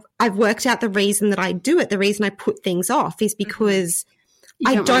 but I've worked out the reason that I do it. The reason I put things off is because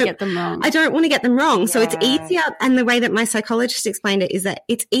I don't want to get them wrong. I don't want to get them wrong. Yeah. So it's easier. And the way that my psychologist explained it is that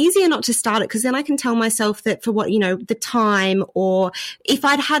it's easier not to start it because then I can tell myself that for what, you know, the time, or if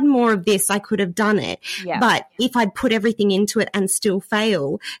I'd had more of this, I could have done it. Yeah. But if I'd put everything into it and still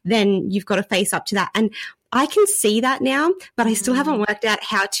fail, then you've got to face up to that. And I can see that now, but I still haven't worked out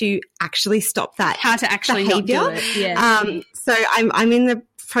how to actually stop that. How to actually behavior. Not do it. Yeah. So I'm in the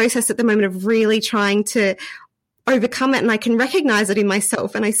process at the moment of really trying to overcome it, and I can recognize it in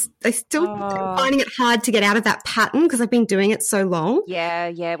myself, and I still finding it hard to get out of that pattern because I've been doing it so long.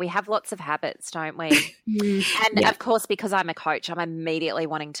 Yeah, we have lots of habits, don't we? And of course, because I'm a coach, I'm immediately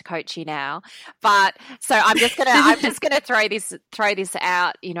wanting to coach you now. But so I'm just gonna throw this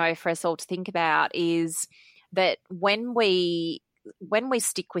out, you know, for us all to think about is that when we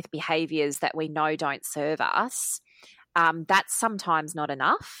stick with behaviors that we know don't serve us, that's sometimes not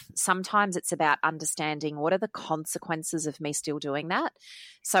enough. Sometimes it's about understanding what are the consequences of me still doing that.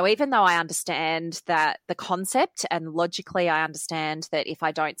 So even though I understand that the concept and logically I understand that if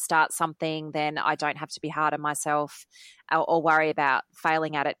I don't start something, then I don't have to be hard on myself or worry about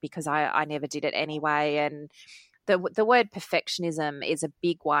failing at it because I never did it anyway. And the word perfectionism is a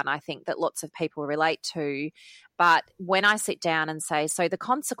big one, I think, that lots of people relate to. But when I sit down and say, so the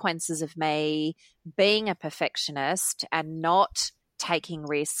consequences of me being a perfectionist and not taking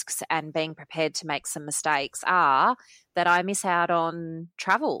risks and being prepared to make some mistakes are that I miss out on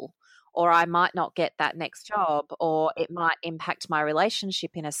travel, or I might not get that next job, or it might impact my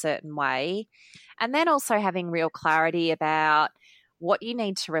relationship in a certain way. And then also having real clarity about what you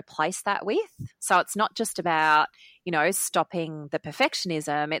need to replace that with. So it's not just about, you know, stopping the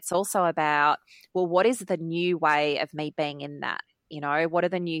perfectionism. It's also about, well, what is the new way of me being in that? You know, what are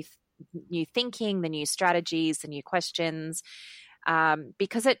the new thinking, the new strategies, the new questions?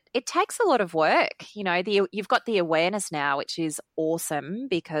 Because it takes a lot of work. You know, you've got the awareness now, which is awesome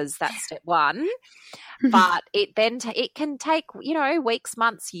because that's step one. But it can take, you know, weeks,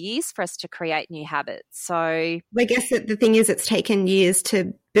 months, years for us to create new habits. So I guess that the thing is it's taken years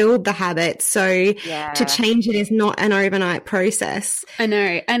to build the habit. So to change it is not an overnight process. I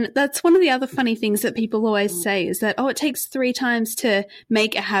know. And that's one of the other funny things that people always say is that, it takes 3 times to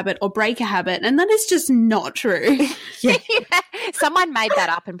make a habit or break a habit. And that is just not true. Yeah. Someone made that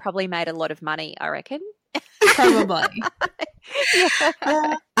up and probably made a lot of money, I reckon. Probably.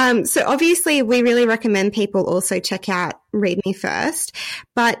 So obviously we really recommend people also check out Read Me First,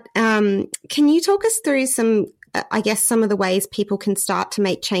 but can you talk us through some of the ways people can start to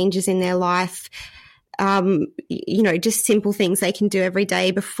make changes in their life, you know, just simple things they can do every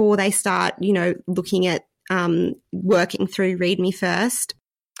day before they start, you know, looking at working through Read Me First?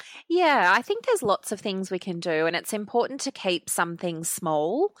 Yeah, I think there's lots of things we can do, and it's important to keep some things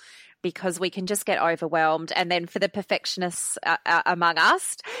small because we can just get overwhelmed. And then for the perfectionists among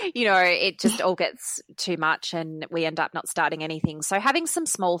us, you know, it just all gets too much and we end up not starting anything. So having some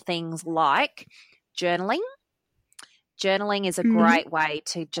small things like journaling. journaling is a great way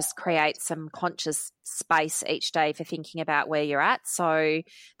to just create some conscious space each day for thinking about where you're at. So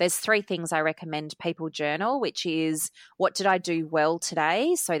there's 3 things I recommend people journal, which is what did I do well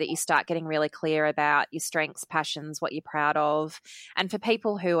today, so that you start getting really clear about your strengths, passions, what you're proud of. And for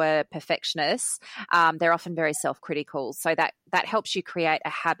people who are perfectionists, they're often very self-critical. So that helps you create a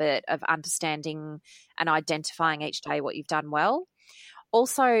habit of understanding and identifying each day what you've done well.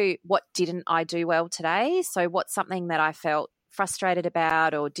 Also, what didn't I do well today? So what's something that I felt frustrated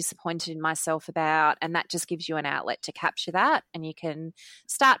about or disappointed in myself about, and that just gives you an outlet to capture that, and you can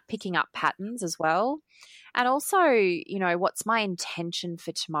start picking up patterns as well. And also, what's my intention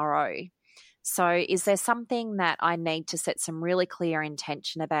for tomorrow? So is there something that I need to set some really clear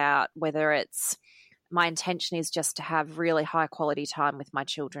intention about, whether it's my intention is just to have really high quality time with my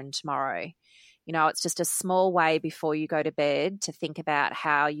children tomorrow. It's just a small way before you go to bed to think about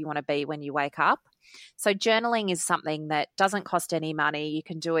how you want to be when you wake up. So journaling is something that doesn't cost any money. You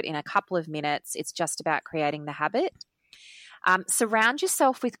can do it in a couple of minutes. It's just about creating the habit. Surround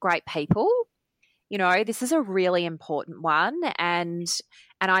yourself with great people. This is a really important one, and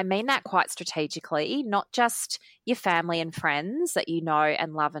I mean that quite strategically, not just your family and friends that you know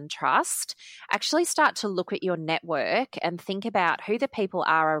and love and trust. Actually start to look at your network and think about who the people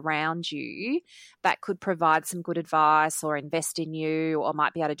are around you that could provide some good advice or invest in you, or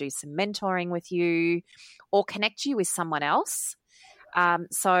might be able to do some mentoring with you or connect you with someone else.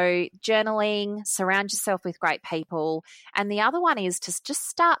 So journaling, surround yourself with great people. And the other one is to just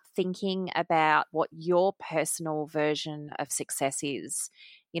start thinking about what your personal version of success is.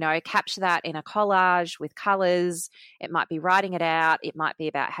 Capture that in a collage with colours. It might be writing it out. It might be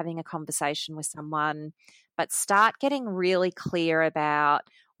about having a conversation with someone, but start getting really clear about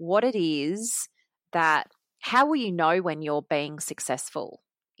what it is how will you know when you're being successful,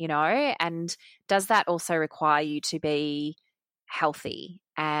 and does that also require you to be healthy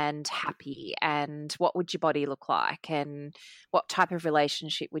and happy, and what would your body look like, and what type of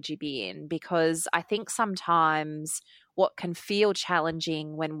relationship would you be in? Because I think sometimes what can feel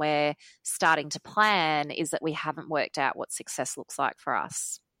challenging when we're starting to plan is that we haven't worked out what success looks like for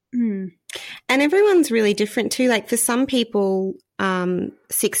us. And everyone's really different too. Like for some people,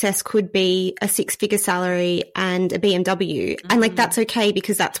 success could be a 6-figure salary and a BMW. And like, that's okay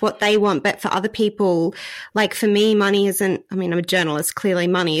because that's what they want. But for other people, like for me, money isn't, I'm a journalist. Clearly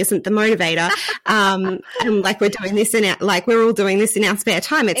money isn't the motivator. And like we're doing this we're all doing this in our spare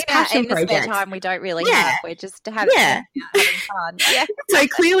time. It's passion projects. In the spare time we don't really have. We're just having fun. Yeah. So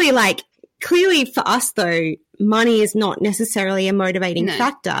clearly for us though, money is not necessarily a motivating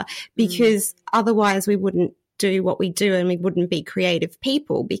factor, because otherwise we wouldn't do what we do and we wouldn't be creative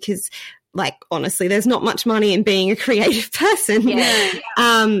people, because honestly, there's not much money in being a creative person.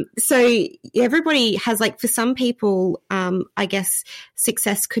 So everybody has for some people, I guess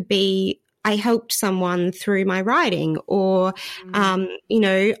success could be I helped someone through my writing, or,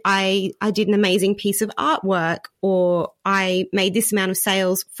 I did an amazing piece of artwork, or I made this amount of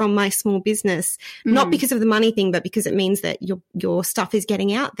sales from my small business, not because of the money thing, but because it means that your stuff is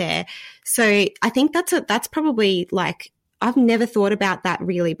getting out there. So I think that's probably I've never thought about that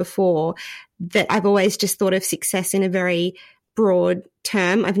really before, that I've always just thought of success in a very broad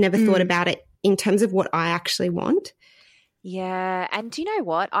term. I've never thought about it in terms of what I actually want. Yeah. And do you know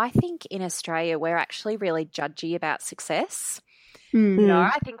what? I think in Australia, we're actually really judgy about success.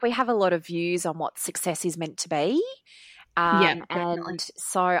 I think we have a lot of views on what success is meant to be. And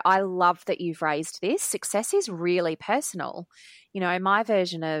so I love that you've raised this. Success is really personal. My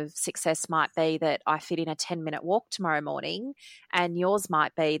version of success might be that I fit in a 10-minute walk tomorrow morning, and yours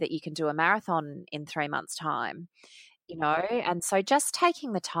might be that you can do a marathon in 3 months' time. And so just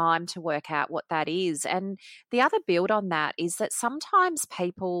taking the time to work out what that is. And the other build on that is that sometimes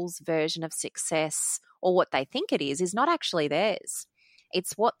people's version of success, or what they think it is not actually theirs.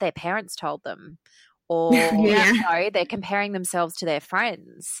 It's what their parents told them, or they're comparing themselves to their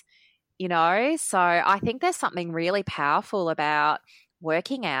friends, So I think there's something really powerful about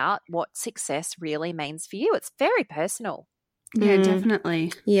working out what success really means for you. It's very personal. Yeah,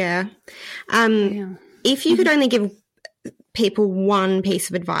 definitely. Yeah. If you could only give people one piece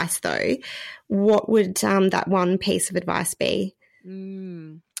of advice though, what would that one piece of advice be?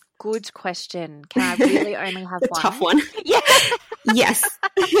 Good question. Can I really only have one? Tough one. Yeah. Yes.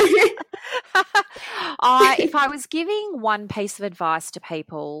 If I was giving one piece of advice to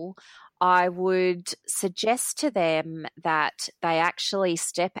people, I would suggest to them that they actually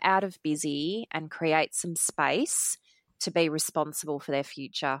step out of busy and create some space to be responsible for their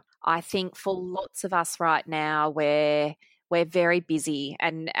future. I think for lots of us right now, we're we're very busy.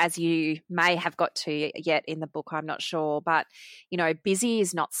 And as you may have got to yet in the book, I'm not sure, but, you know, busy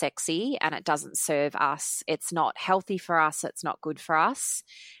is not sexy and it doesn't serve us. It's not healthy for us. It's not good for us.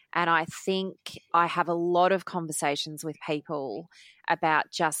 And I think I have a lot of conversations with people about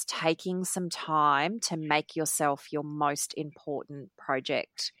just taking some time to make yourself your most important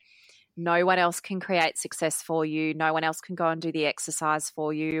project. No one else can create success for you. No one else can go and do the exercise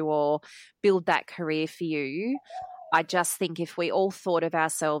for you or build that career for you. I just think if we all thought of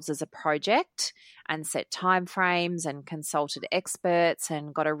ourselves as a project and set timeframes and consulted experts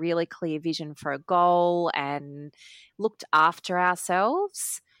and got a really clear vision for a goal and looked after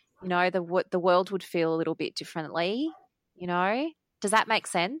ourselves, you know, the world would feel a little bit differently, you know. Does that make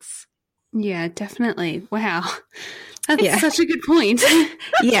sense? Yeah, definitely. Wow. That's such a good point.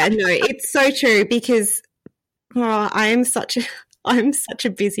 Yeah, no, it's so true because I'm such a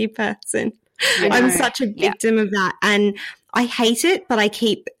busy person. I'm such a victim of that, and I hate it, but I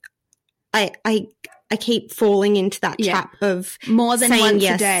keep falling into that trap of more than saying once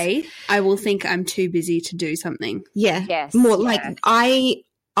yes. a day. I will think I'm too busy to do something. Yeah, Yes, more yes.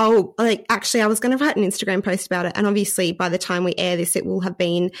 actually, I was going to write an Instagram post about it, and obviously by the time we air this, it will have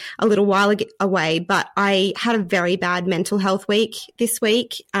been a little while away, but I had a very bad mental health week this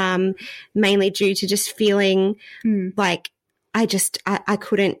week, mainly due to just feeling like I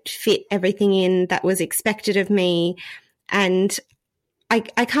couldn't fit everything in that was expected of me, and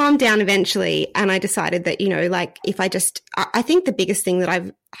I calmed down eventually, and I decided that, you know, like if I think the biggest thing that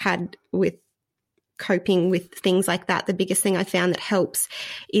I've had with coping with things like that, the biggest thing I found that helps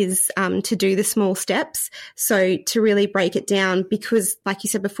is to do the small steps. So to really break it down, because like you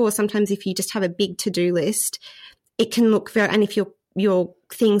said before, sometimes if you just have a big to-do list, it can look and if your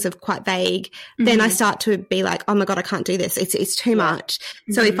things are quite vague, then I start to be like, oh my God, I can't do this. It's too much.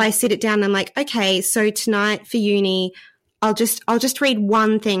 So if I sit it down and I'm like, okay, so tonight for uni, I'll just read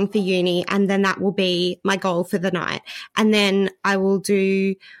one thing for uni, and then that will be my goal for the night. And then I will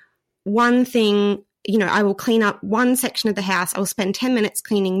do one thing, you know, I will clean up one section of the house. I will spend 10 minutes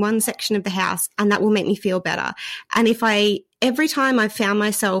cleaning one section of the house, and that will make me feel better. And every time I found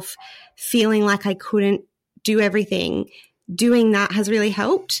myself feeling like I couldn't do everything, doing that has really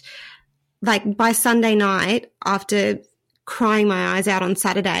helped. Like by Sunday night, after crying my eyes out on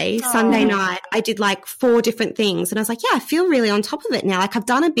Saturday, Sunday night, I did like 4 different things. And I was like, yeah, I feel really on top of it now. Like I've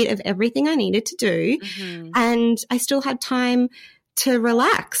done a bit of everything I needed to do, and I still had time to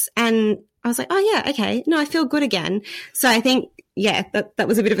relax. And I was like, oh yeah, okay. No, I feel good again. So I think, yeah, that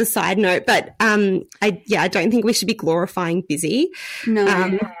was a bit of a side note, but I don't think we should be glorifying busy. No.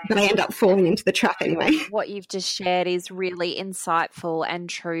 But I end up falling into the trap anyway. What you've just shared is really insightful and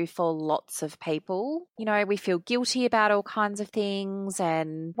true for lots of people. You know, we feel guilty about all kinds of things,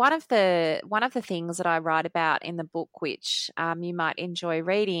 and one of the things that I write about in the book, which you might enjoy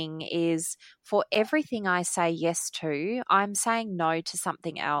reading, is for everything I say yes to, I'm saying no to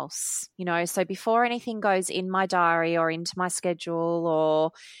something else. You know, so before anything goes in my diary or into my schedule,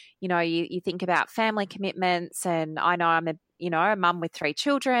 or, you know, you think about family commitments, and I know I'm a mum with 3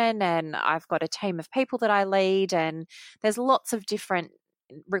 children, and I've got a team of people that I lead, and there's lots of different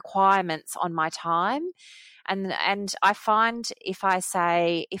requirements on my time. And I find if I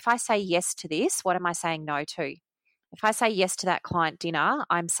say yes to this, what am I saying no to? If I say yes to that client dinner,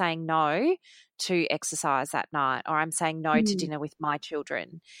 I'm saying no to exercise that night, or I'm saying no to dinner with my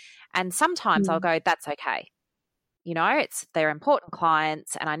children. And sometimes I'll go, that's okay. You know, they're important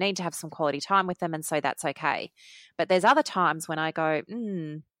clients and I need to have some quality time with them, and so that's okay. But there's other times when I go,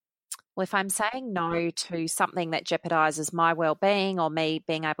 well, if I'm saying no to something that jeopardizes my well-being or me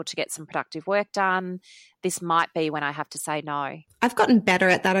being able to get some productive work done, this might be when I have to say no. I've gotten better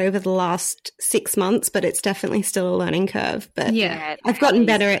at that over the last 6 months, but it's definitely still a learning curve. But Yeah. I've gotten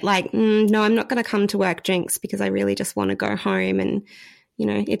better at like, no, I'm not going to come to work drinks because I really just want to go home, and you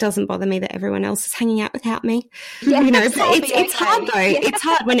know, it doesn't bother me that everyone else is hanging out without me. Yeah, you know, but that'll it's be hard okay. though. Yeah. It's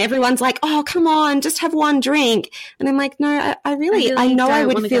hard when everyone's like, oh, come on, just have one drink. And I'm like, no, I really know I don't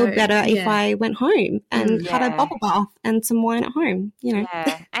would wanna feel go. better if Yeah. I went home and had a Yeah. bubble bath and some wine at home, you know.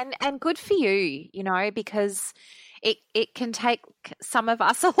 Yeah, and good for you, you know, because it can take some of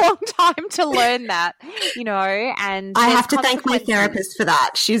us a long time to learn that, you know, and I there's have to thank my consequences. therapist for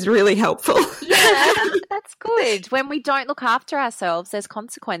that. She's really helpful. Yeah, that's good. When we don't look after ourselves, there's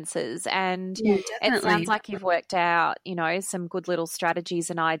consequences, and Yeah, it definitely. sounds like you've worked out, you know, some good little strategies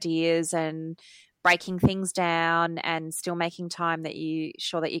and ideas, and breaking things down and still making time that you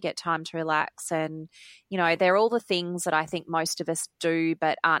get time to relax. And, you know, they're all the things that I think most of us do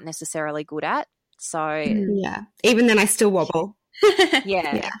but aren't necessarily good at. So Yeah. Even then I still wobble.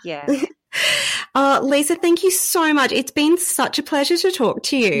 yeah. Lisa, thank you so much. It's been such a pleasure to talk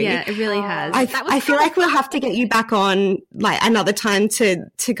to you. Yeah, it really has. I feel like we'll have to get you back on like another time to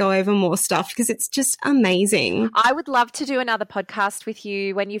go over more stuff because it's just amazing. I would love to do another podcast with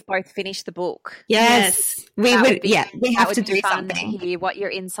you when you've both finished the book. Yes. We have to do fun something. To hear what your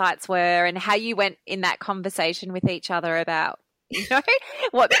insights were and how you went in that conversation with each other about, you know,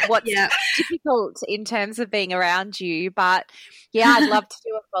 what's difficult in terms of being around you. But yeah, I'd love to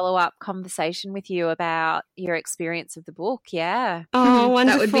do a follow-up conversation with you about your experience of the book. Yeah. Oh,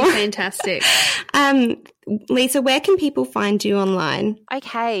 wonderful. That would be fantastic. Lisa, where can people find you online?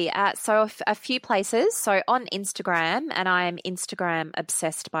 Okay, so a few places. So on Instagram, and I am Instagram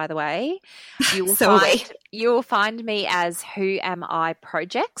obsessed, by the way. You will find me as Who Am I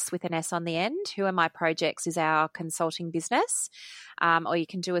Projects with an S on the end. Who Am I Projects is our consulting business. Or you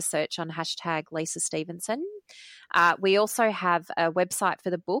can do a search on hashtag Lisa Stevenson. We also have a website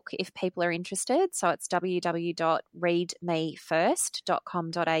for the book if people are interested. So it's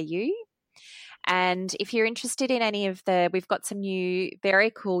www.readmefirst.com.au. And if you're interested in any of we've got some new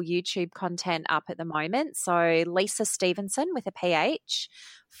very cool YouTube content up at the moment. So Lisa Stevenson with a PH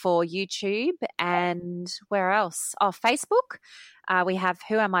for YouTube, and where else? Oh, Facebook. We have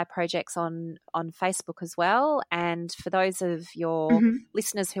Who Am I Projects on Facebook as well. And for those of your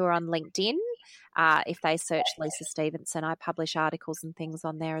listeners who are on LinkedIn, if they search Lisa Stevenson, I publish articles and things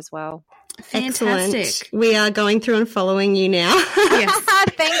on there as well. Fantastic. Excellent. We are going through and following you now. Yes.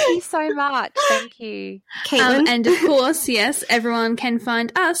 Thank you so much. Thank you. Caitlin? And of course, yes, everyone can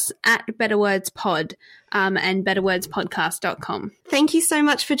find us at Better Words Pod and betterwordspodcast.com. Thank you so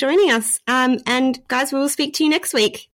much for joining us. And guys, we will speak to you next week.